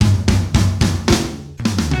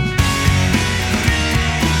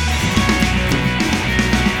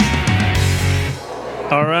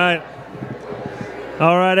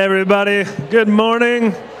All right, everybody, good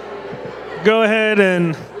morning. Go ahead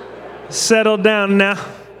and settle down now.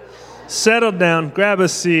 Settle down, grab a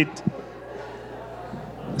seat.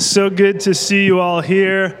 So good to see you all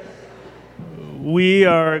here. We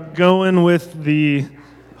are going with the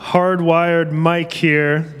hardwired mic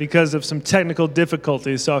here because of some technical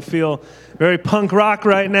difficulties. So I feel very punk rock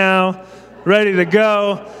right now, ready to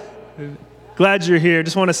go. Glad you're here.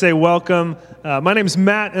 Just want to say welcome. My name's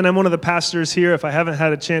Matt, and I'm one of the pastors here. If I haven't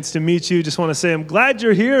had a chance to meet you, just want to say I'm glad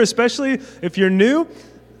you're here, especially if you're new.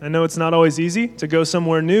 I know it's not always easy to go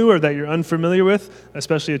somewhere new or that you're unfamiliar with,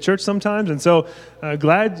 especially at church sometimes. And so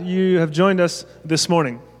glad you have joined us this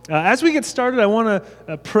morning. As we get started, I want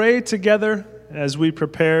to pray together as we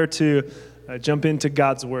prepare to jump into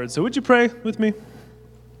God's Word. So would you pray with me?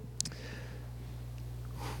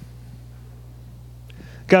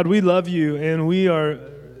 God, we love you, and we are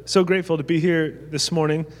so grateful to be here this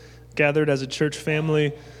morning, gathered as a church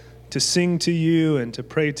family to sing to you and to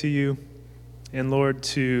pray to you, and Lord,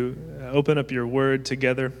 to open up your word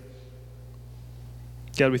together.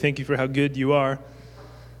 God, we thank you for how good you are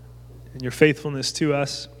and your faithfulness to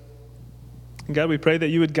us. And God, we pray that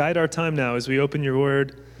you would guide our time now as we open your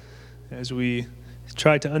word, as we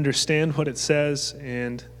try to understand what it says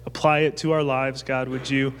and apply it to our lives. God, would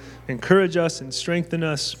you encourage us and strengthen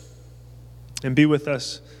us and be with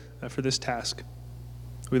us for this task.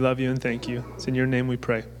 We love you and thank you. It's in your name we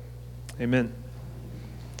pray. Amen.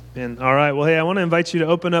 And all right, well, hey, I want to invite you to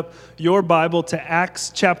open up your Bible to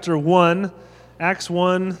Acts chapter 1. Acts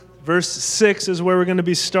 1, verse 6 is where we're going to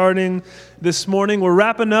be starting this morning. We're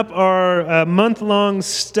wrapping up our month-long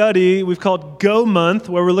study we've called Go Month,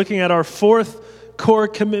 where we're looking at our fourth core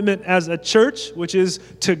commitment as a church, which is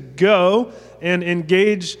to go and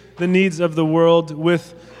engage the needs of the world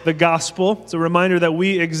with the gospel. It's a reminder that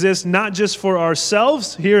we exist not just for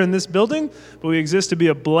ourselves here in this building, but we exist to be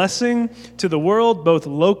a blessing to the world, both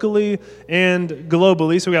locally and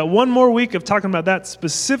globally. So we got one more week of talking about that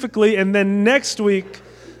specifically, and then next week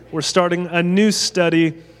we're starting a new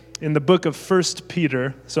study in the book of 1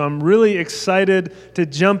 Peter. So I'm really excited to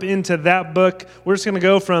jump into that book. We're just going to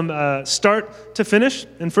go from start to finish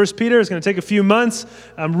in 1 Peter. It's going to take a few months.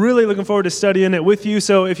 I'm really looking forward to studying it with you.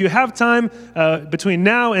 So if you have time between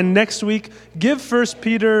now and next week, give 1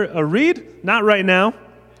 Peter a read. Not right now,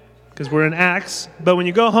 because we're in Acts. But when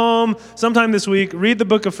you go home sometime this week, read the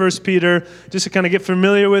book of 1 Peter just to kind of get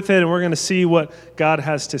familiar with it, and we're going to see what God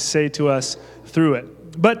has to say to us through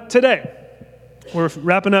it. But today, we're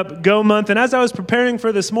wrapping up Go Month, and as I was preparing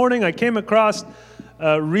for this morning, I came across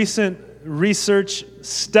a recent research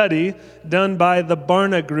study done by the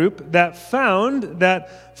Barna Group that found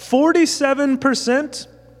that 47%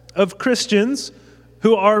 of Christians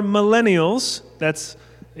who are millennials, that's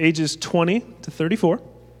ages 20 to 34,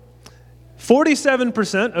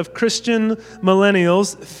 47% of Christian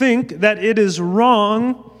millennials think that it is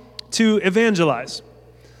wrong to evangelize.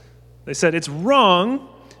 They said it's wrong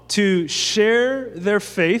to share their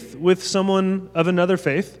faith with someone of another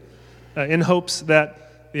faith in hopes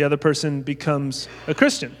that the other person becomes a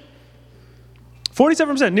Christian.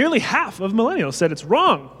 47%, nearly half of millennials said it's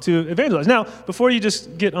wrong to evangelize. Now, before you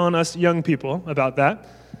just get on us young people about that,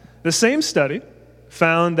 the same study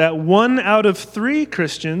found that 1 out of 3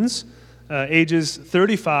 Christians ages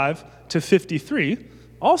 35 to 53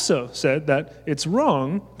 also said that it's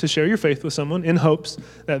wrong to share your faith with someone in hopes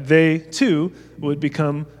that they too would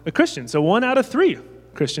become a Christian. So 1 out of 3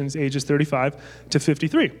 Christians ages 35 to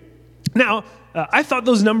 53. Now, I thought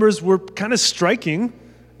those numbers were kind of striking.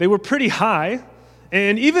 They were pretty high.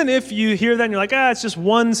 And even if you hear that and you're like, it's just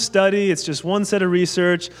one study, it's just one set of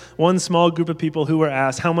research, one small group of people who were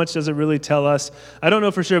asked, how much does it really tell us? I don't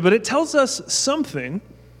know for sure, but it tells us something.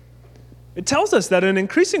 It tells us that an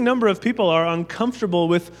increasing number of people are uncomfortable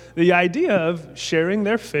with the idea of sharing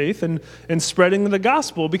their faith and spreading the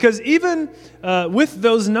gospel. Because even with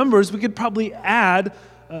those numbers, we could probably add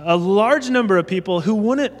a large number of people who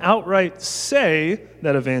wouldn't outright say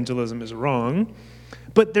that evangelism is wrong,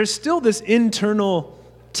 but there's still this internal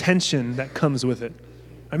tension that comes with it.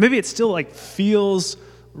 Or maybe it still feels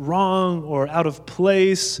wrong or out of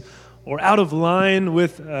place or out of line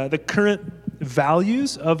with the current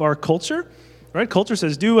values of our culture, right? Culture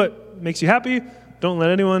says, do what makes you happy. Don't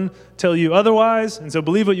let anyone tell you otherwise. And so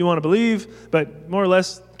believe what you want to believe, but more or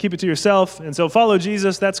less keep it to yourself. And so follow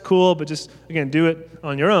Jesus. That's cool, but just, again, do it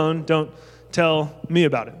on your own. Don't tell me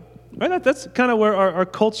about it. Right? That's kind of where our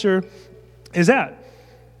culture is at.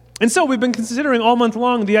 And so we've been considering all month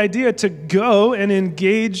long the idea to go and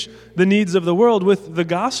engage the needs of the world with the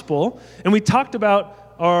gospel. And we talked about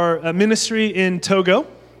our ministry in Togo.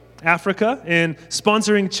 Africa and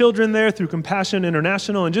sponsoring children there through Compassion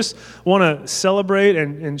International, and just want to celebrate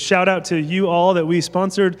and shout out to you all that we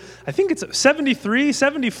sponsored. I think it's 73,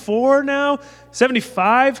 74 now,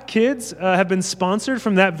 75 kids have been sponsored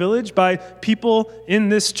from that village by people in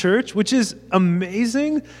this church, which is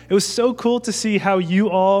amazing. It was so cool to see how you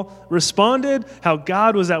all responded, how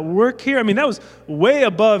God was at work here. I mean, that was way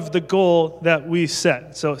above the goal that we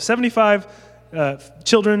set. So 75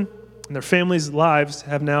 children and their families' lives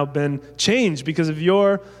have now been changed because of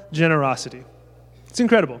your generosity. It's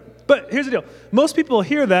incredible. But here's the deal. Most people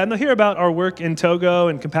hear that, and they'll hear about our work in Togo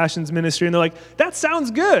and Compassion's ministry, and they're like, that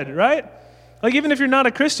sounds good, right? Like, even if you're not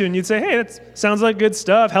a Christian, you'd say, hey, that sounds like good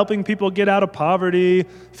stuff, helping people get out of poverty,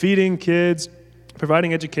 feeding kids,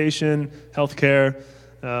 providing education, healthcare,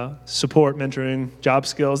 support, mentoring, job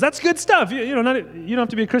skills. That's good stuff. You don't have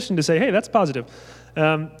to be a Christian to say, hey, that's positive.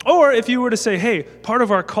 Or if you were to say, hey, part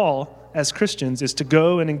of our call as Christians is to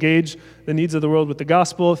go and engage the needs of the world with the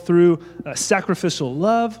gospel through sacrificial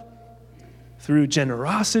love, through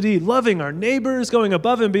generosity, loving our neighbors, going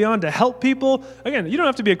above and beyond to help people. Again, you don't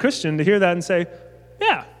have to be a Christian to hear that and say,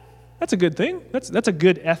 yeah, that's a good thing. That's a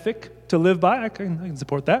good ethic to live by. I can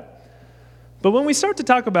support that. But when we start to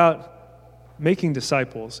talk about making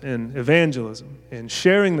disciples and evangelism and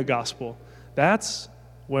sharing the gospel, that's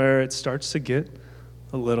where it starts to get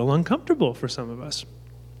a little uncomfortable for some of us.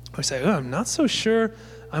 We say, I'm not so sure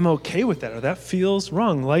I'm okay with that, or that feels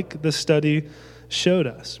wrong, like the study showed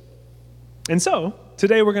us. And so,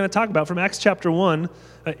 today we're going to talk about from Acts chapter 1,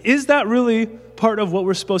 is that really part of what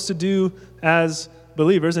we're supposed to do as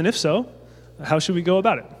believers? And if so, how should we go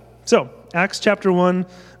about it? So, Acts chapter 1,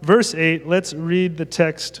 verse 8, let's read the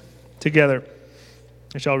text together.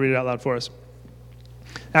 I'll read it out loud for us.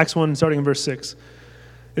 Acts 1, starting in verse 6.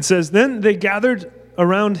 It says, Then they gathered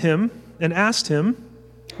around him and asked him,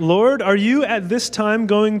 Lord, are you at this time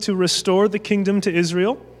going to restore the kingdom to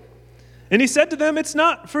Israel? And he said to them, It's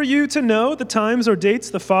not for you to know the times or dates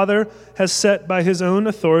the Father has set by his own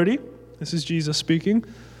authority. This is Jesus speaking.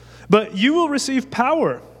 But you will receive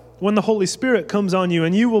power when the Holy Spirit comes on you,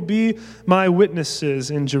 and you will be my witnesses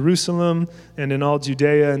in Jerusalem and in all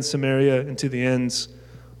Judea and Samaria and to the ends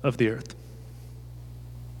of the earth.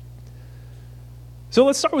 So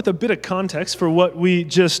let's start with a bit of context for what we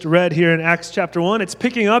just read here in Acts chapter 1. It's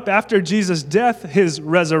picking up after Jesus' death, his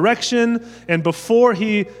resurrection, and before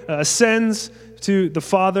he ascends to the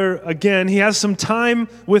Father again. He has some time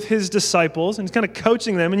with his disciples, and he's kind of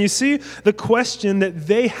coaching them. And you see the question that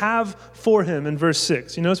they have for him in verse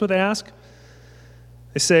 6. You notice what they ask?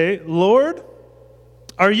 They say, Lord,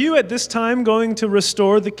 are you at this time going to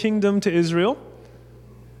restore the kingdom to Israel?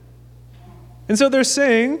 And so they're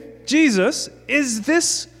saying, Jesus, is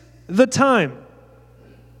this the time?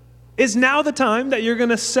 Is now the time that you're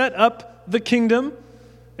going to set up the kingdom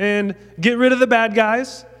and get rid of the bad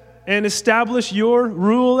guys and establish your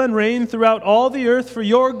rule and reign throughout all the earth for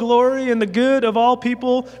your glory and the good of all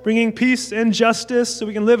people, bringing peace and justice so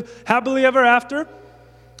we can live happily ever after?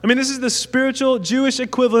 I mean, this is the spiritual Jewish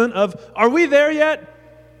equivalent of, are we there yet?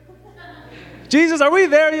 Jesus, are we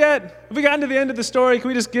there yet? Have we gotten to the end of the story? Can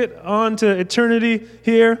we just get on to eternity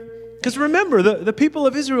here? Because remember, the people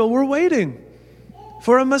of Israel were waiting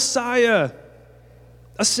for a Messiah,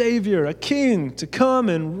 a Savior, a King to come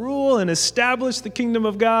and rule and establish the kingdom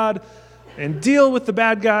of God and deal with the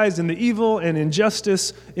bad guys and the evil and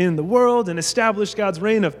injustice in the world and establish God's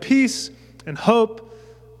reign of peace and hope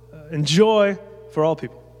and joy for all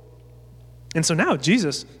people. And so now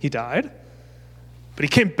Jesus, he died, but he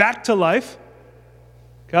came back to life.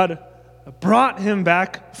 God brought him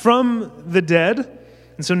back from the dead.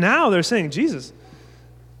 And so now they're saying, Jesus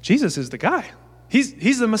is the guy.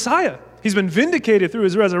 He's the Messiah. He's been vindicated through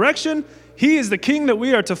his resurrection. He is the king that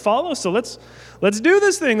we are to follow. So let's do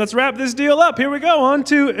this thing. Let's wrap this deal up. Here we go, on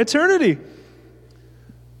to eternity.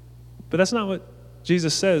 But that's not what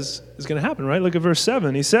Jesus says is going to happen, right? Look at verse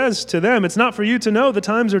 7. He says to them, It's not for you to know the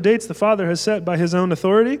times or dates the Father has set by his own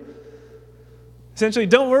authority. Essentially,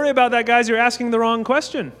 don't worry about that, guys. You're asking the wrong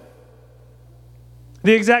question.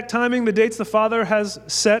 The exact timing, the dates the Father has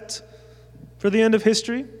set for the end of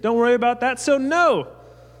history, don't worry about that. So no,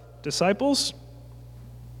 disciples,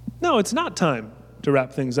 no, it's not time to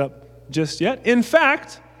wrap things up just yet. In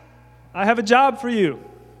fact, I have a job for you.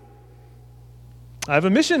 I have a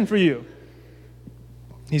mission for you.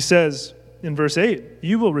 He says in verse 8,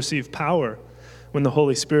 You will receive power when the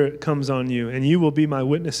Holy Spirit comes on you, and you will be my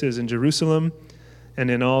witnesses in Jerusalem and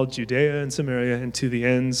in all Judea and Samaria and to the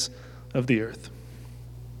ends of the earth.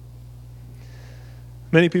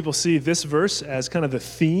 Many people see this verse as kind of the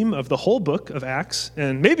theme of the whole book of Acts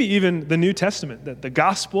and maybe even the New Testament, that the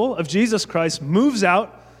gospel of Jesus Christ moves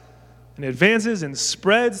out And it advances and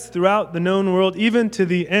spreads throughout the known world, even to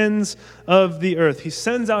the ends of the earth. He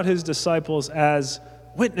sends out his disciples as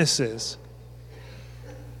witnesses.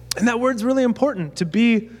 And that word's really important, to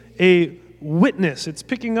be a witness. It's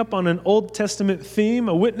picking up on an Old Testament theme.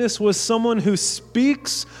 A witness was someone who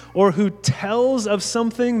speaks or who tells of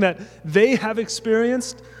something that they have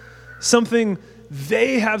experienced, something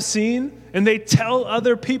they have seen, and they tell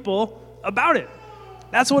other people about it.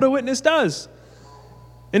 That's what a witness does.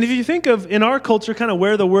 And if you think of, in our culture, kind of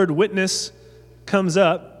where the word witness comes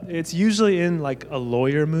up, it's usually in like a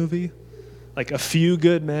lawyer movie, like A Few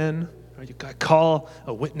Good Men. You call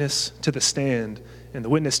a witness to the stand, and the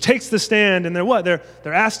witness takes the stand, and they're what? They're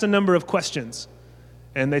asked a number of questions.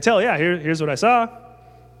 And they tell, here's what I saw,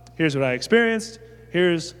 here's what I experienced,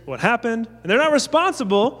 here's what happened. And they're not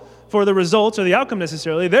responsible for the results or the outcome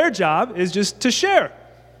necessarily. Their job is just to share.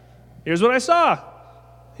 Here's what I saw.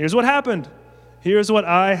 Here's what happened. Here's what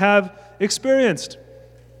I have experienced.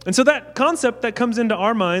 And so that concept that comes into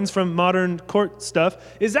our minds from modern court stuff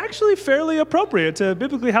is actually fairly appropriate to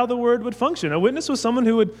biblically how the word would function. A witness was someone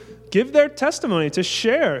who would give their testimony, to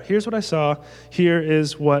share. Here's what I saw. Here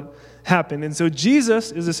is what happened. And so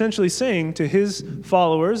Jesus is essentially saying to his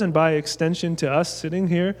followers, and by extension to us sitting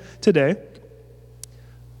here today,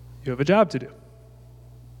 you have a job to do.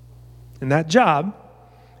 And that job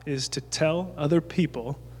is to tell other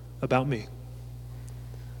people about me.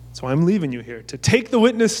 So I'm leaving you here to take the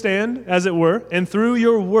witness stand, as it were, and through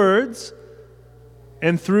your words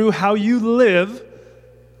and through how you live,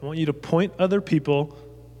 I want you to point other people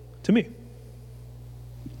to me.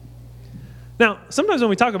 Now, sometimes when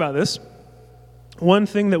we talk about this, one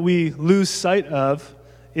thing that we lose sight of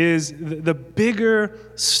is the bigger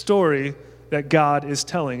story that God is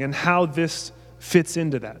telling and how this fits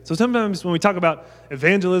into that. So sometimes when we talk about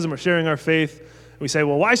evangelism or sharing our faith, we say,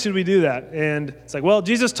 well, why should we do that? And it's like, well,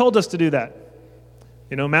 Jesus told us to do that.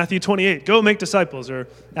 Matthew 28, go make disciples, or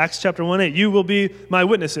Acts chapter 1:8, you will be my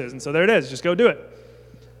witnesses. And so there it is, just go do it.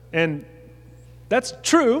 And that's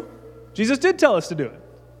true. Jesus did tell us to do it.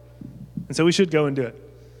 And so we should go and do it.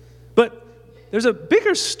 But there's a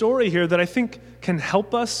bigger story here that I think can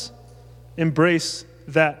help us embrace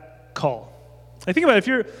that call. I think about it, if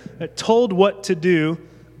you're told what to do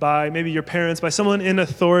by maybe your parents, by someone in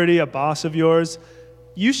authority, a boss of yours,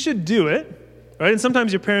 you should do it, right? And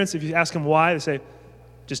sometimes your parents, if you ask them why, they say,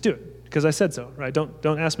 just do it, because I said so, right?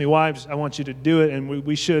 Don't ask me why, I want you to do it, and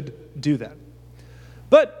we should do that.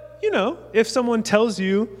 But, if someone tells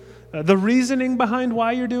you the reasoning behind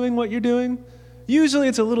why you're doing what you're doing, usually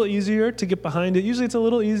it's a little easier to get behind it. Usually it's a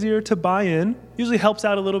little easier to buy in. Usually helps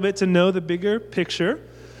out a little bit to know the bigger picture.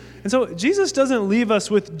 And so Jesus doesn't leave us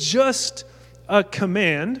with just a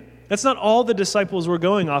command. That's not all the disciples were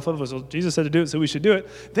going off of. Was, well, Jesus said to do it, so we should do it.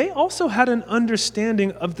 They also had an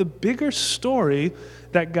understanding of the bigger story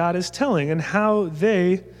that God is telling and how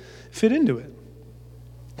they fit into it.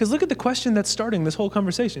 Because look at the question that's starting this whole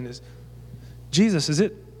conversation is, Jesus, is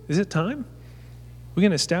it time? We're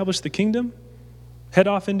going to establish the kingdom? Head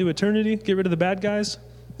off into eternity? Get rid of the bad guys?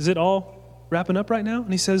 Is it all wrapping up right now?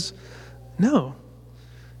 And he says, no.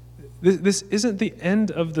 This isn't the end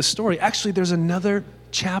of the story. Actually, there's another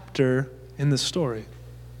chapter in the story.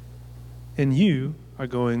 And you are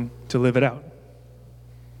going to live it out.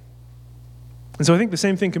 And so I think the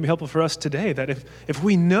same thing can be helpful for us today, that if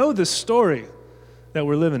we know the story that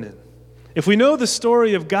we're living in, if we know the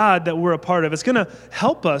story of God that we're a part of, it's going to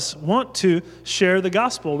help us want to share the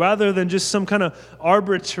gospel rather than just some kind of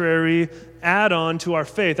arbitrary add-on to our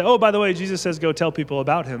faith. Oh, by the way, Jesus says go tell people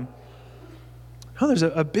about him. No, there's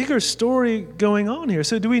a bigger story going on here.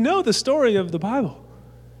 So do we know the story of the Bible?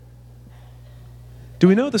 Do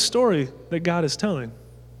we know the story that God is telling?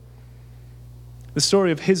 The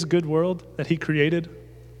story of his good world that he created,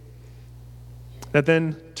 that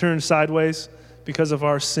then turned sideways because of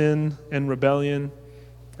our sin and rebellion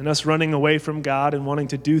and us running away from God and wanting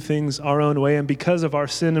to do things our own way. And because of our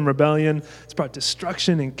sin and rebellion, it's brought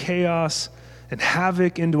destruction and chaos and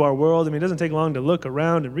havoc into our world. I mean, it doesn't take long to look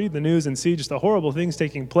around and read the news and see just the horrible things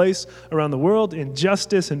taking place around the world,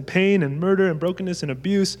 injustice and pain and murder and brokenness and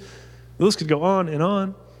abuse. The list could go on and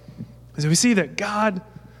on. As we see that God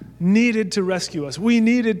needed to rescue us. We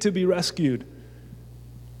needed to be rescued.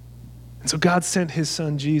 And so God sent his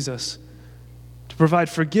son Jesus to provide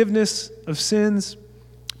forgiveness of sins,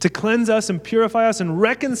 to cleanse us and purify us and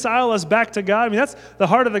reconcile us back to God. I mean, that's the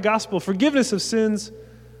heart of the gospel, forgiveness of sins,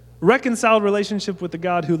 reconciled relationship with the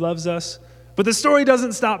God who loves us. But the story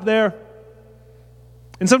doesn't stop there.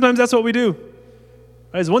 And sometimes that's what we do.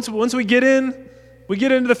 Right? Once we get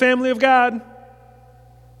into the family of God,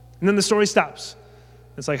 and then the story stops.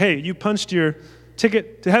 It's like, hey, you punched your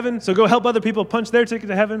ticket to heaven, so go help other people punch their ticket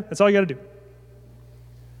to heaven. That's all you got to do.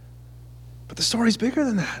 But the story's bigger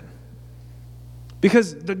than that.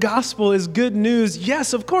 Because the gospel is good news,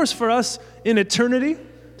 yes, of course, for us in eternity,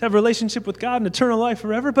 to have a relationship with God and eternal life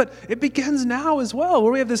forever, but it begins now as well,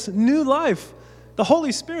 where we have this new life, the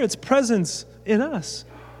Holy Spirit's presence in us,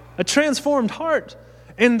 a transformed heart,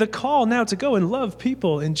 and the call now to go and love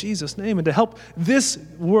people in Jesus' name and to help this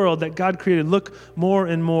world that God created look more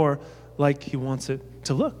and more like he wants it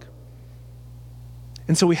to look.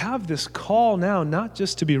 And so we have this call now not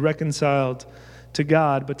just to be reconciled to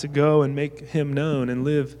God, but to go and make him known and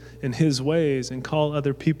live in his ways and call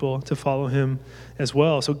other people to follow him as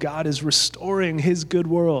well. So God is restoring his good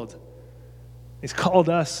world. He's called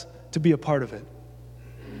us to be a part of it.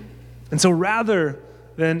 And so rather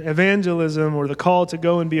than evangelism or the call to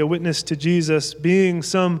go and be a witness to Jesus being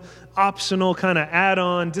some optional kind of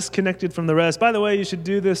add-on, disconnected from the rest. By the way, you should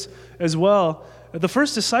do this as well. The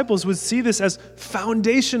first disciples would see this as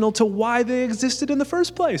foundational to why they existed in the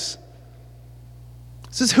first place.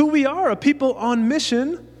 This is who we are, a people on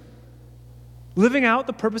mission, living out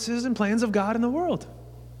the purposes and plans of God in the world.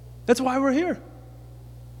 That's why we're here.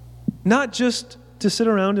 Not just to sit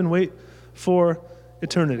around and wait for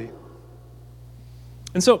eternity.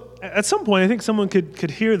 And so at some point, I think someone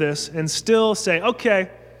could hear this and still say, okay,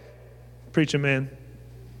 preacher man,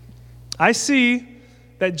 I see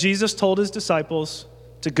that Jesus told his disciples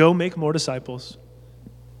to go make more disciples,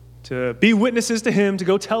 to be witnesses to him, to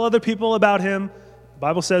go tell other people about him. The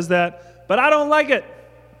Bible says that, but I don't like it.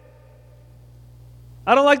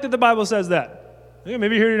 I don't like that the Bible says that.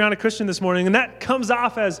 Maybe you're not a Christian this morning, and that comes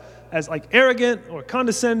off as like arrogant or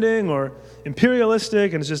condescending or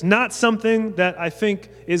imperialistic, and it's just not something that I think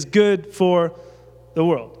is good for the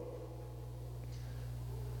world.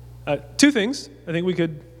 Two things I think we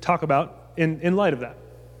could talk about in light of that.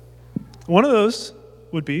 One of those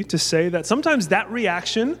would be to say that sometimes that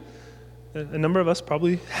reaction, a number of us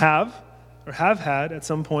probably have or have had at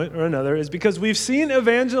some point or another, is because we've seen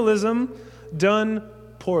evangelism done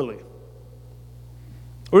poorly.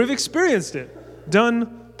 Or we've experienced it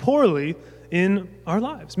done poorly in our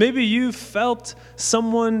lives. Maybe you felt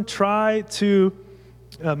someone try to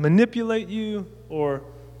manipulate you or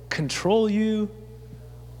control you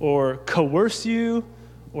or coerce you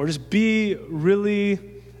or just be really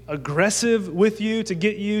aggressive with you to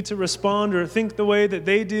get you to respond or think the way that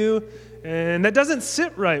they do. And that doesn't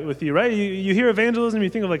sit right with you, right? You hear evangelism, you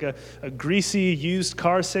think of like a greasy used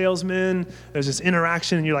car salesman. There's this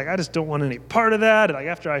interaction, and you're like, I just don't want any part of that. And like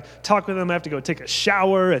after I talk with them, I have to go take a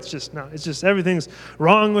shower. It's just everything's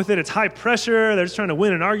wrong with it. It's high pressure. They're just trying to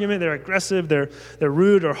win an argument. They're aggressive. They're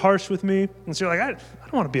rude or harsh with me. And so you're like, I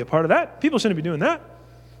don't want to be a part of that. People shouldn't be doing that.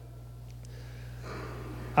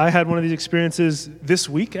 I had one of these experiences this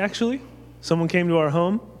week, actually. Someone came to our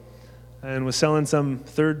home and was selling some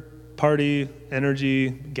third-party energy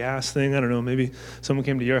gas thing. I don't know, maybe someone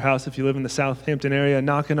came to your house if you live in the Southampton area,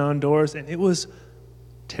 knocking on doors, and it was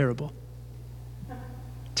terrible.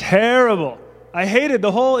 Terrible. I hated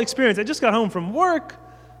the whole experience. I just got home from work,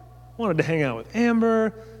 wanted to hang out with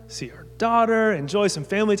Amber, see her daughter, enjoy some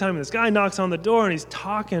family time, and this guy knocks on the door, and he's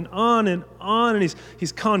talking on, and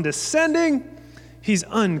he's condescending. He's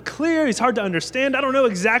unclear. He's hard to understand. I don't know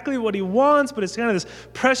exactly what he wants, but it's kind of this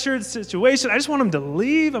pressured situation. I just want him to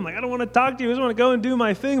leave. I'm like, I don't want to talk to you. I just want to go and do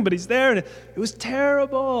my thing, but he's there, and it was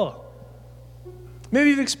terrible.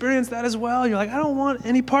 Maybe you've experienced that as well. You're like, I don't want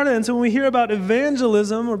any part of it. And so when we hear about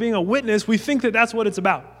evangelism or being a witness, we think that that's what it's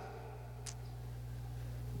about.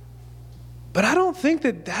 But I don't think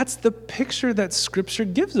that that's the picture that Scripture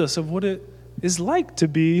gives us of what it is like to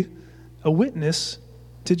be a witness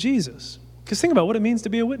to Jesus. Because think about what it means to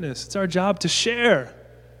be a witness. It's our job to share.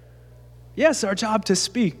 Yes, our job to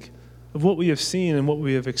speak of what we have seen and what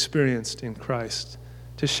we have experienced in Christ.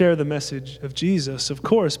 To share the message of Jesus, of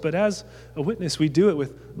course, but as a witness, we do it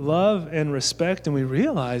with love and respect, and we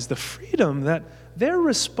realize the freedom that their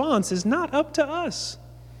response is not up to us.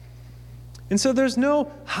 And so there's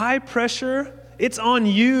no high pressure. It's on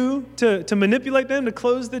you to manipulate them, to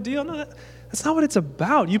close the deal. No, that's not what it's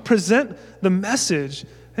about. You present the message,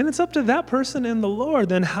 and it's up to that person and the Lord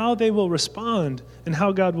then how they will respond and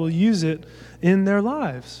how God will use it in their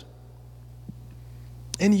lives.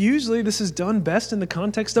 And usually this is done best in the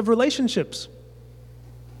context of relationships.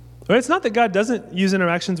 Right? It's not that God doesn't use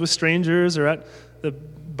interactions with strangers or at the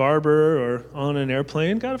barber or on an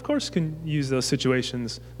airplane. God, of course, can use those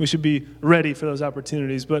situations. We should be ready for those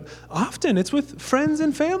opportunities. But often it's with friends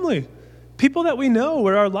and family. People that we know,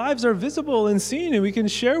 where our lives are visible and seen, and we can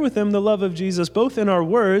share with them the love of Jesus, both in our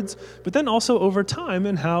words, but then also over time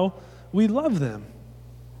in how we love them.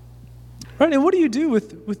 Right? And what do you do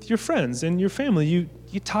with your friends and your family?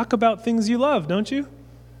 You talk about things you love, don't you?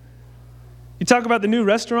 You talk about the new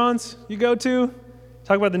restaurants you go to.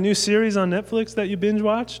 Talk about the new series on Netflix that you binge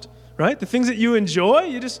watched, right? The things that you enjoy,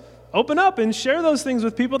 you just open up and share those things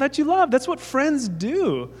with people that you love. That's what friends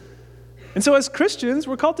do. And so as Christians,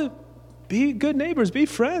 we're called to be good neighbors, be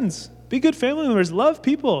friends, be good family members, love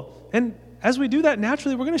people. And as we do that,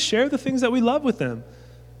 naturally, we're going to share the things that we love with them.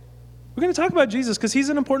 We're going to talk about Jesus because he's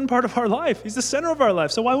an important part of our life. He's the center of our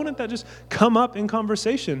life. So why wouldn't that just come up in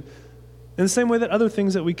conversation in the same way that other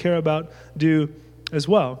things that we care about do as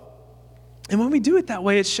well? And when we do it that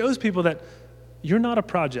way, it shows people that you're not a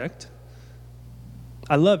project.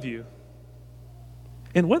 I love you.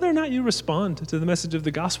 And whether or not you respond to the message of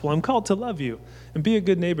the gospel, I'm called to love you and be a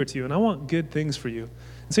good neighbor to you, and I want good things for you.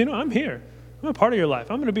 And so, I'm here. I'm a part of your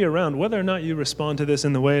life. I'm going to be around whether or not you respond to this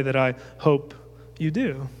in the way that I hope you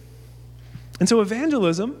do. And so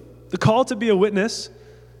evangelism, the call to be a witness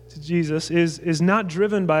to Jesus, is not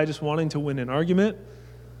driven by just wanting to win an argument.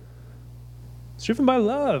 It's driven by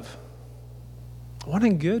love,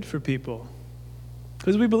 wanting good for people.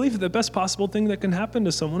 Because we believe that the best possible thing that can happen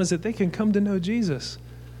to someone is that they can come to know Jesus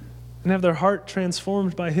and have their heart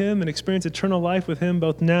transformed by him and experience eternal life with him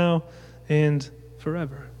both now and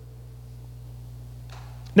forever.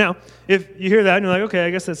 Now, if you hear that and you're like, okay, I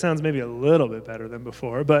guess that sounds maybe a little bit better than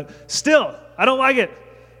before, but still, I don't like it.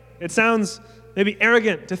 It sounds maybe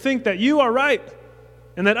arrogant to think that you are right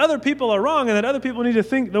and that other people are wrong and that other people need to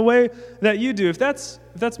think the way that you do. If that's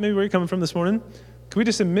maybe where you're coming from this morning, can we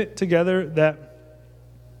just admit together that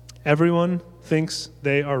everyone thinks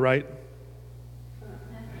they are right?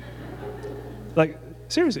 Like,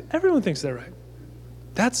 seriously, everyone thinks they're right.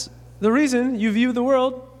 That's the reason you view the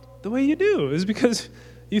world the way you do, is because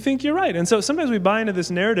you think you're right. And so sometimes we buy into this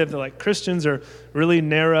narrative that like Christians are really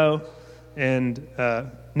narrow and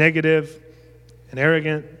negative and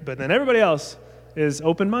arrogant, but then everybody else is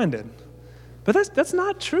open-minded. But that's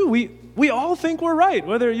not true. We all think we're right,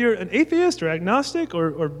 whether you're an atheist or agnostic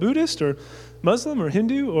or Buddhist or Muslim or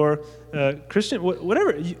Hindu or Christian,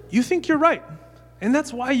 whatever. You think you're right. And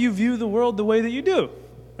that's why you view the world the way that you do,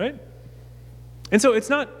 right? And so it's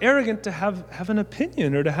not arrogant to have an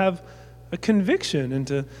opinion or to have a conviction and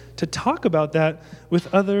to talk about that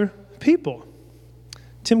with other people.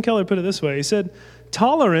 Tim Keller put it this way. He said,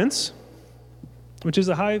 tolerance, which is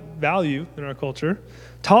a high value in our culture,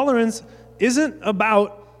 tolerance isn't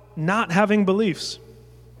about not having beliefs.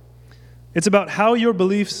 It's about how your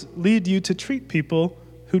beliefs lead you to treat people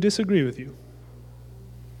who disagree with you.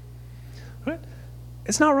 Right?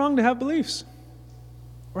 It's not wrong to have beliefs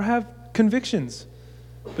or have convictions.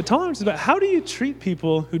 But tolerance is about how do you treat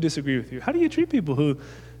people who disagree with you? How do you treat people who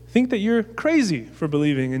think that you're crazy for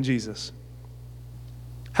believing in Jesus?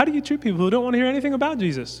 How do you treat people who don't want to hear anything about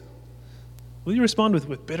Jesus? Will you respond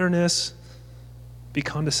with bitterness, be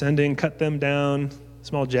condescending, cut them down,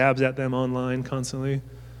 small jabs at them online constantly?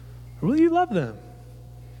 Or will you love them?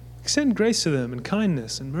 Extend grace to them and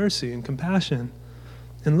kindness and mercy and compassion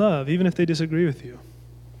and love, even if they disagree with you.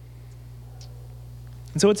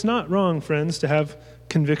 And so it's not wrong, friends, to have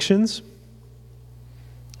convictions.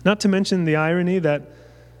 Not to mention the irony that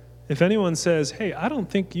if anyone says, hey, I don't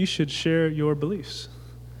think you should share your beliefs,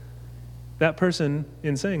 that person,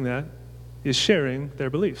 in saying that, is sharing their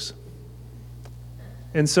beliefs.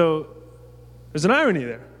 And so there's an irony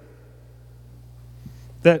there.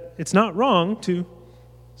 That it's not wrong to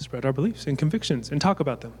spread our beliefs and convictions and talk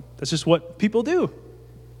about them. That's just what people do.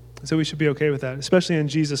 So we should be okay with that, especially in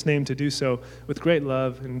Jesus' name, to do so with great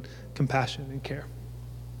love and compassion and care.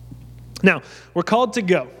 Now, we're called to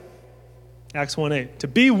go, Acts 1:8, to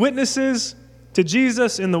be witnesses to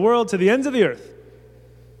Jesus in the world to the ends of the earth.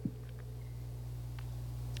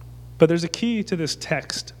 But there's a key to this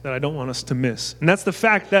text that I don't want us to miss, and that's the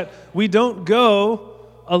fact that we don't go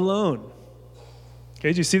alone.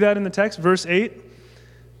 Okay, do you see that in the text? Verse 8,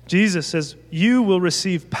 Jesus says, you will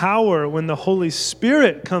receive power when the Holy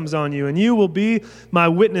Spirit comes on you, and you will be my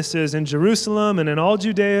witnesses in Jerusalem and in all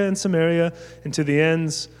Judea and Samaria and to the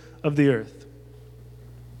ends of the earth.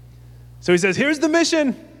 So he says, here's the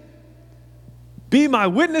mission. Be my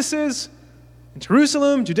witnesses in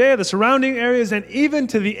Jerusalem, Judea, the surrounding areas, and even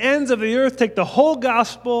to the ends of the earth. Take the whole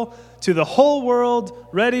gospel to the whole world.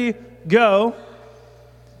 Ready, go.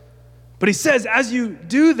 But he says, as you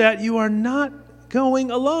do that, you are not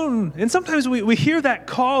going alone. And sometimes we hear that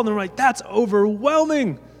call and we're like, that's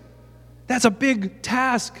overwhelming. That's a big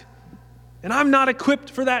task. And I'm not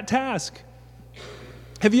equipped for that task.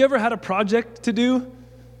 Have you ever had a project to do and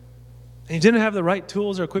you didn't have the right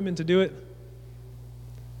tools or equipment to do it?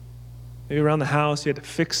 Maybe around the house, you had to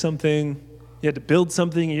fix something, You had to build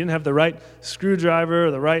something, you didn't have the right screwdriver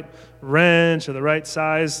or the right wrench or the right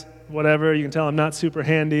size, whatever. You can tell I'm not super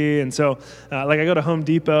handy. And so, I go to Home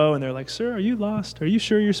Depot, and they're like, sir, are you lost? Are you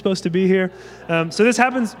sure you're supposed to be here? So this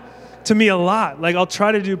happens to me a lot. Like, I'll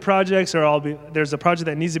try to do projects, or there's a project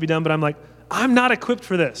that needs to be done, but I'm like, I'm not equipped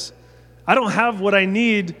for this. I don't have what I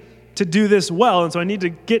need to do this well, and so I need to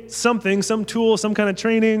get something, some tool, some kind of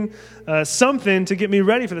training, something to get me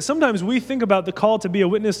ready for this. Sometimes we think about the call to be a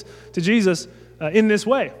witness to Jesus in this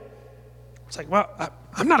way. It's like, well,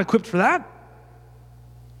 I'm not equipped for that.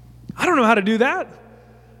 I don't know how to do that.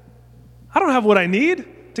 I don't have what I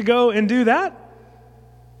need to go and do that.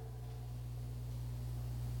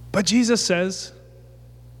 But Jesus says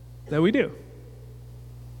that we do.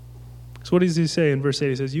 So what does he say in verse 8?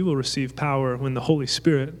 He says, you will receive power when the Holy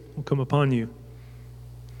Spirit will come upon you.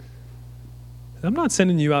 I'm not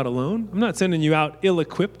sending you out alone. I'm not sending you out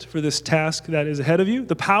ill-equipped for this task that is ahead of you.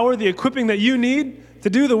 The power, the equipping that you need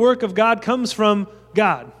to do the work of God comes from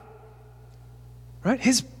God. Right?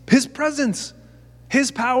 His presence,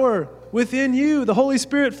 his power within you, the Holy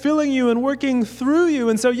Spirit filling you and working through you.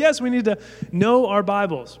 And so, yes, we need to know our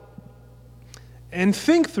Bibles and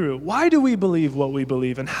think through, why do we believe what we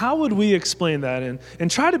believe, and how would we explain that,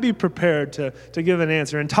 and try to be prepared to give an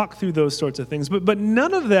answer and talk through those sorts of things. But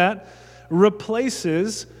none of that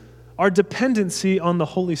replaces our dependency on the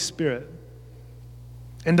Holy Spirit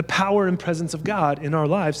and the power and presence of God in our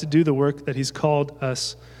lives to do the work that he's called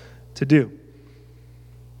us to do.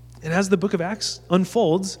 And as the book of Acts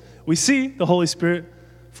unfolds, we see the Holy Spirit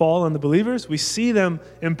fall on the believers. We see them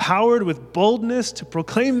empowered with boldness to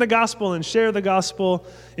proclaim the gospel and share the gospel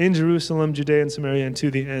in Jerusalem, Judea, and Samaria, and to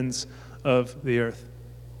the ends of the earth.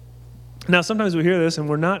 Now, sometimes we hear this, and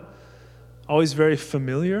we're not always very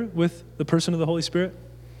familiar with the person of the Holy Spirit.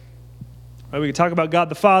 Right? We could talk about God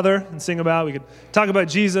the Father and sing about. We could talk about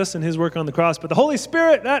Jesus and his work on the cross. But the Holy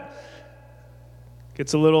Spirit, that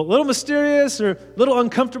gets a little mysterious or a little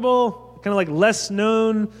uncomfortable, kind of like less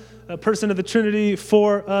known person of the Trinity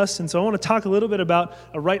for us. And so I want to talk a little bit about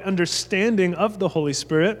a right understanding of the Holy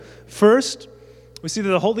Spirit. First, we see that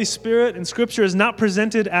the Holy Spirit in Scripture is not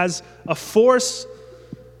presented as a force.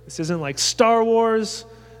 This isn't like Star Wars.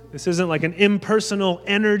 This isn't like an impersonal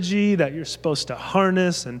energy that you're supposed to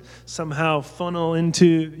harness and somehow funnel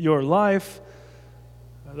into your life.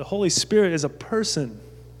 The Holy Spirit is a person,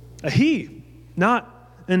 a he,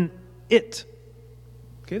 not an it.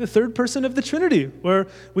 Okay, the third person of the Trinity, where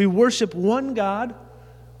we worship one God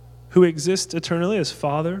who exists eternally as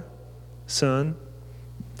Father, Son,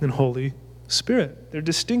 and Holy Spirit. They're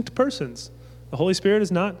distinct persons. The Holy Spirit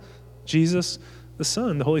is not Jesus the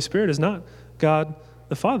Son. The Holy Spirit is not God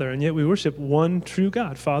the Father. And yet we worship one true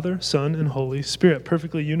God, Father, Son, and Holy Spirit,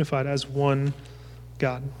 perfectly unified as one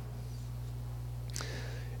God.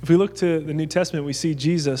 If we look to the New Testament, we see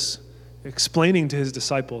Jesus explaining to his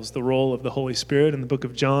disciples the role of the Holy Spirit in the book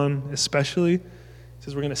of John especially. He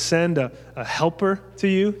says, we're going to send a helper to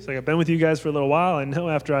you. It's like, I've been with you guys for a little while. I know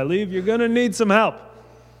after I leave, you're going to need some help.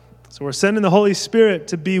 So we're sending the Holy Spirit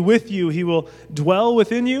to be with you. He will dwell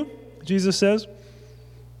within you, Jesus says.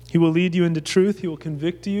 He will lead you into truth. He will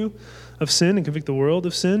convict you of sin and convict the world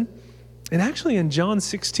of sin. And actually in John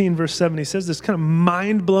 16, verse 7, he says this kind of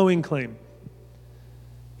mind-blowing claim.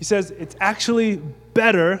 He says, it's actually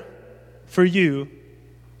better for you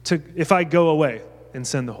if I go away and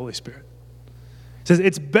send the Holy Spirit. He says,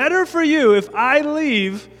 it's better for you if I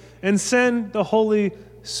leave and send the Holy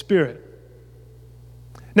Spirit.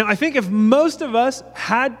 Now, I think if most of us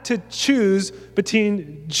had to choose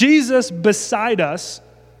between Jesus beside us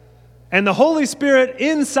and the Holy Spirit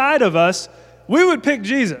inside of us, we would pick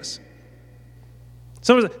Jesus.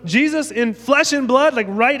 Someone says, Jesus in flesh and blood, like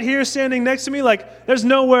right here standing next to me, like there's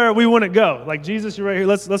nowhere we wouldn't go. Like, Jesus, you're right here,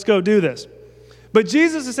 let's go do this. But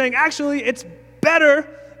Jesus is saying, actually, it's better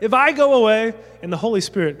if I go away and the Holy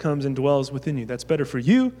Spirit comes and dwells within you. That's better for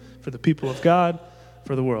you, for the people of God,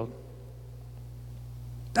 for the world.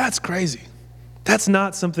 That's crazy. That's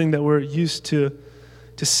not something that we're used to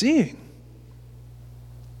seeing.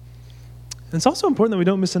 And it's also important that we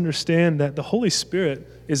don't misunderstand that the Holy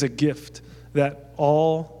Spirit is a gift that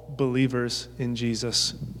all believers in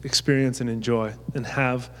Jesus experience and enjoy and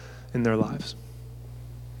have in their lives.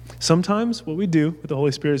 Sometimes what we do with the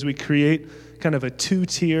Holy Spirit is we create kind of a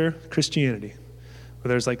two-tier Christianity, where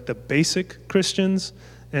there's like the basic Christians,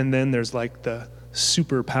 and then there's like the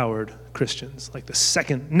super-powered Christians, like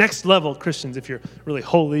the next level Christians. If you're really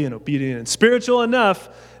holy and obedient and spiritual enough,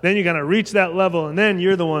 then you're going to reach that level, and then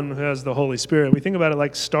you're the one who has the Holy Spirit. We think about it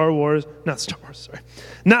like not Star Wars.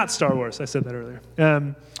 I said that earlier.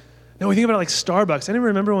 No, we think about it like Starbucks. Anyone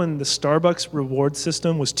remember when the Starbucks reward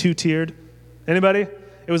system was two-tiered? Anybody?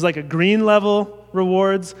 It was like a green level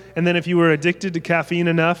rewards, and then if you were addicted to caffeine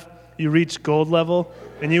enough, you reached gold level,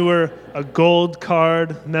 and you were a gold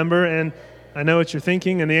card member. And I know what you're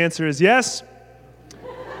thinking, and the answer is yes,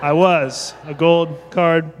 I was a gold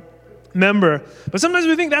card member. But sometimes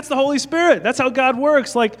we think that's the Holy Spirit. That's how God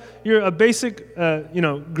works. Like you're a basic,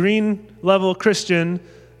 green level Christian,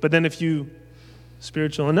 but then if you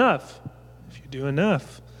spiritual enough, if you do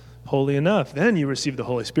enough, holy enough, then you receive the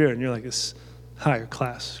Holy Spirit, and you're like this higher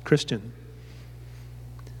class Christian.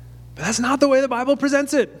 But that's not the way the Bible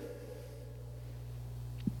presents it.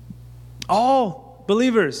 All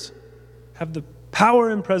believers have the power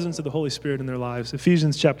and presence of the Holy Spirit in their lives.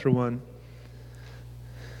 Ephesians chapter 1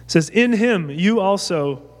 says, in him you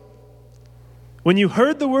also, when you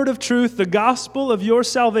heard the word of truth, the gospel of your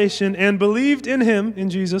salvation, and believed in him, in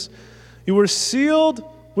Jesus, you were sealed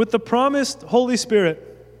with the promised Holy Spirit.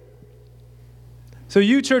 So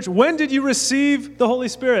you, church, when did you receive the Holy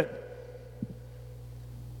Spirit? It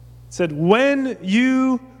said, when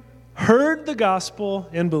you heard the gospel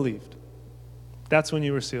and believed. That's when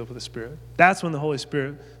you were sealed with the Spirit. That's when the Holy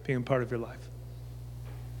Spirit became part of your life.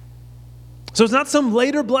 So it's not some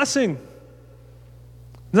later blessing.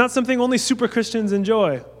 It's not something only super Christians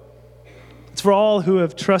enjoy. It's for all who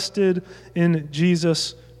have trusted in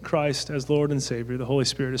Jesus Christ as Lord and Savior. The Holy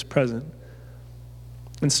Spirit is present.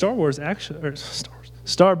 And Starbucks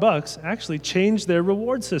actually changed their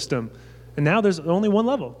reward system. And now there's only one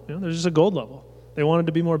level. There's just a gold level. They wanted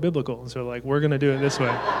to be more biblical. And so we're going to do it this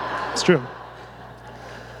way. It's true.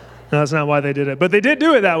 No, that's not why they did it. But they did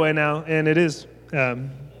do it that way now. And it is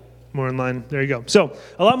more in line. There you go. So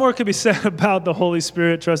a lot more could be said about the Holy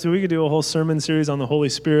Spirit. Trust me, we could do a whole sermon series on the Holy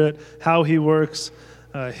Spirit, how he works,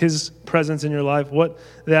 his presence in your life, what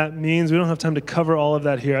that means. We don't have time to cover all of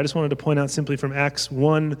that here. I just wanted to point out simply from Acts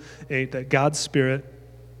 1:8 that God's Spirit,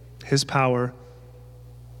 his power,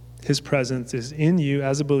 his presence is in you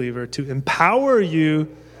as a believer to empower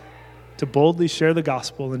you to boldly share the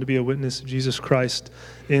gospel and to be a witness of Jesus Christ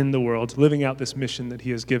in the world, living out this mission that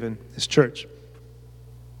he has given his church.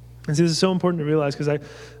 And see, this is so important to realize because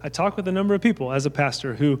I talk with a number of people as a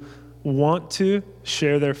pastor who want to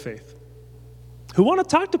share their faith, who want to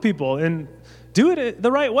talk to people and do it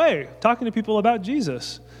the right way, talking to people about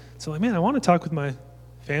Jesus. So man, I want to talk with my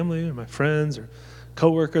family or my friends or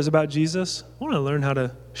coworkers about Jesus. I want to learn how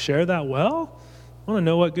to share that well. I want to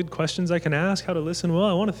know what good questions I can ask, how to listen well.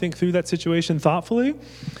 I want to think through that situation thoughtfully.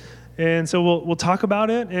 And so we'll talk about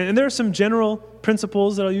it. And there are some general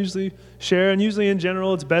principles that I'll usually share. And usually in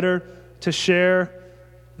general, it's better to share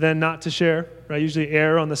than not to share. I usually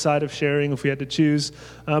err on the side of sharing if we had to choose.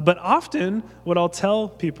 But often what I'll tell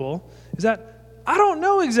people is that I don't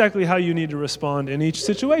know exactly how you need to respond in each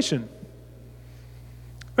situation.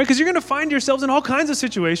 Right? Because you're going to find yourselves in all kinds of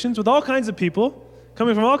situations with all kinds of people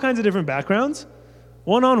coming from all kinds of different backgrounds,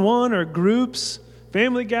 one-on-one or groups,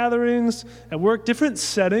 family gatherings, at work, different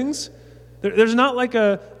settings. There's not like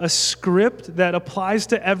a script that applies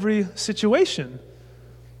to every situation.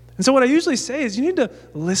 And so what I usually say is you need to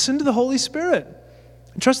listen to the Holy Spirit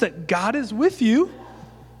and trust that God is with you.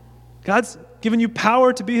 God's given you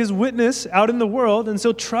power to be his witness out in the world, and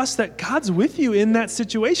so trust that God's with you in that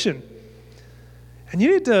situation. And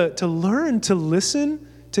you need to learn to listen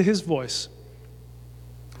to his voice.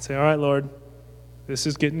 Say, all right, Lord, this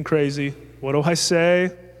is getting crazy. What do I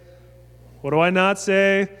say? What do I not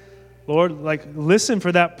say? Lord, listen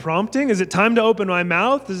for that prompting. Is it time to open my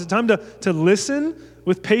mouth? Is it time to listen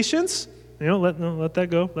with patience? Let that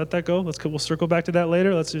go. Let that go. We'll circle back to that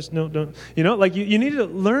later. Let's just, don't. You need to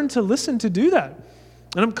learn to listen to do that.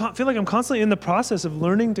 And I feel like I'm constantly in the process of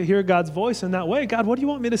learning to hear God's voice in that way. God, what do you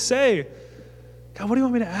want me to say? God, what do you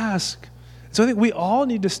want me to ask? So I think we all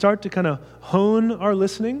need to start to kind of hone our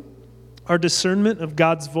listening, our discernment of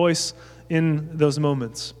God's voice in those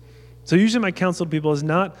moments. So usually my counsel to people is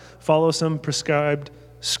not follow some prescribed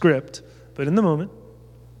script, but in the moment,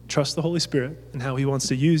 trust the Holy Spirit and how he wants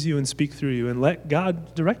to use you and speak through you and let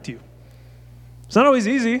God direct you. It's not always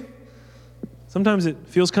easy. Sometimes it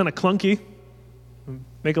feels kind of clunky.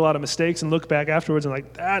 Make a lot of mistakes and look back afterwards and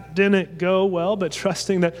that didn't go well, but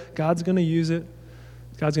trusting that God's going to use it.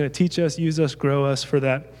 God's going to teach us, use us, grow us for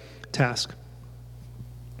that task.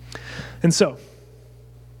 And so,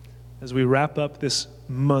 as we wrap up this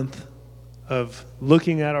month of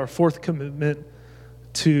looking at our fourth commitment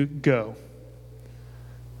to go,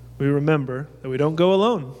 we remember that we don't go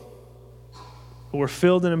alone, but we're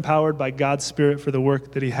filled and empowered by God's Spirit for the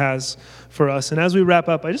work that he has for us. And as we wrap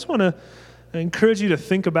up, I just want to encourage you to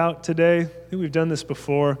think about today. I think we've done this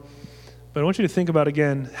before, but I want you to think about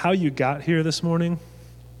again how you got here this morning.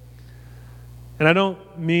 And I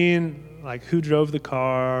don't mean like who drove the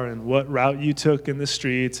car and what route you took in the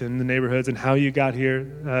streets and the neighborhoods and how you got here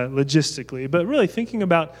logistically, but really thinking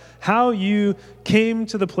about how you came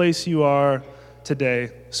to the place you are today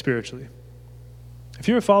spiritually. If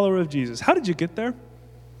you're a follower of Jesus, how did you get there?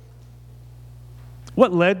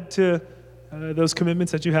 What led to those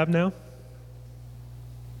commitments that you have now?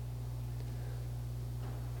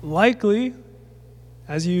 Likely,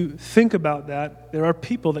 as you think about that, there are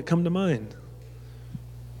people that come to mind.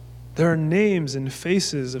 There are names and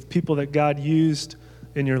faces of people that God used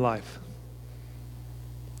in your life.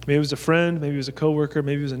 Maybe it was a friend, maybe it was a coworker,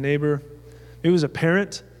 maybe it was a neighbor, maybe it was a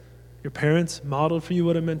parent. Your parents modeled for you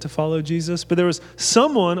what it meant to follow Jesus. But there was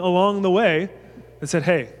someone along the way that said,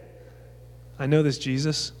 hey, I know this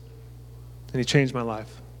Jesus, and he changed my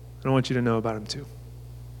life. And I want you to know about him too.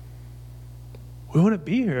 We wouldn't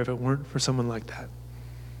be here if it weren't for someone like that.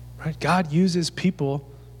 Right? God uses people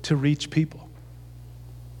to reach people.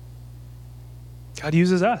 God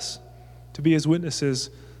uses us to be his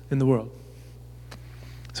witnesses in the world.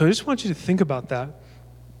 So I just want you to think about that.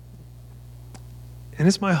 And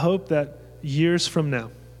it's my hope that years from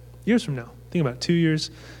now, think about 2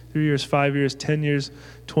 years, 3 years, 5 years, 10 years,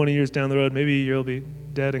 20 years down the road, maybe you'll be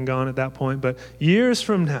dead and gone at that point, but years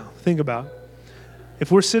from now, think about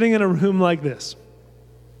if we're sitting in a room like this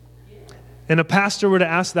and a pastor were to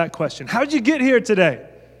ask that question, how'd you get here today?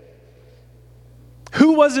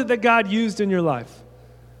 Who was it that God used in your life?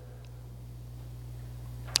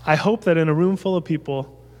 I hope that in a room full of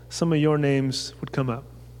people, some of your names would come up.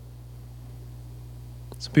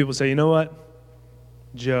 Some people say, you know what?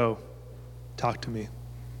 Joe, talk to me.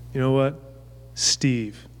 You know what?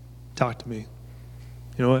 Steve, talk to me.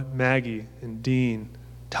 You know what? Maggie and Dean,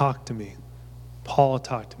 talk to me. Paul,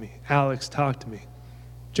 talk to me. Alex, talk to me.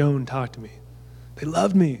 Joan, talk to me. They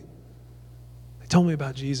loved me. They told me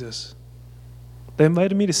about Jesus. They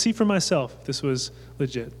invited me to see for myself if this was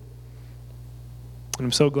legit. And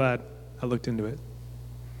I'm so glad I looked into it.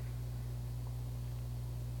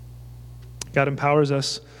 God empowers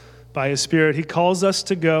us by his Spirit. He calls us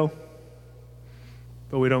to go,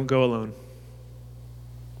 but we don't go alone.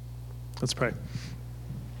 Let's pray.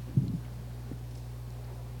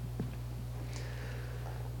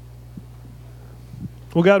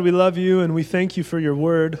 Well, God, we love you and we thank you for your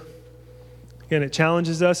word. Again, it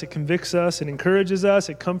challenges us, it convicts us, it encourages us,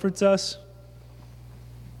 it comforts us.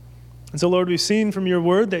 And so, Lord, we've seen from your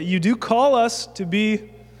word that you do call us to be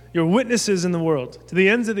your witnesses in the world, to the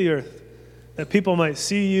ends of the earth, that people might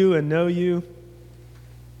see you and know you,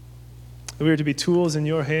 that we are to be tools in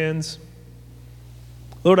your hands.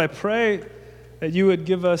 Lord, I pray that you would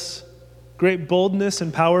give us great boldness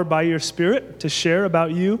and power by your Spirit to share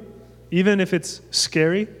about you, even if it's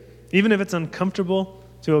scary, even if it's uncomfortable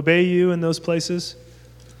to obey you in those places.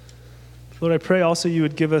 Lord, I pray also you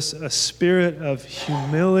would give us a spirit of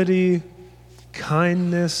humility,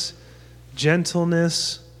 kindness,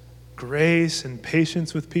 gentleness, grace, and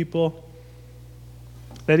patience with people.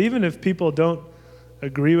 That even if people don't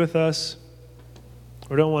agree with us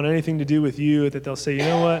or don't want anything to do with you, that they'll say, you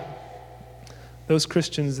know what? Those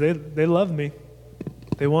Christians, they love me.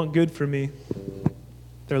 They want good for me.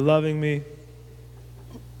 They're loving me,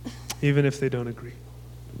 even if they don't agree.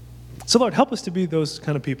 So Lord, help us to be those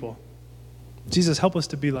kind of people. Jesus, help us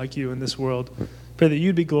to be like you in this world. Pray that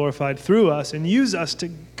you'd be glorified through us and use us to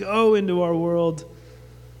go into our world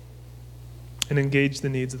and engage the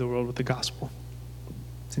needs of the world with the gospel.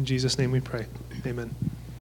 It's in Jesus' name we pray. Amen.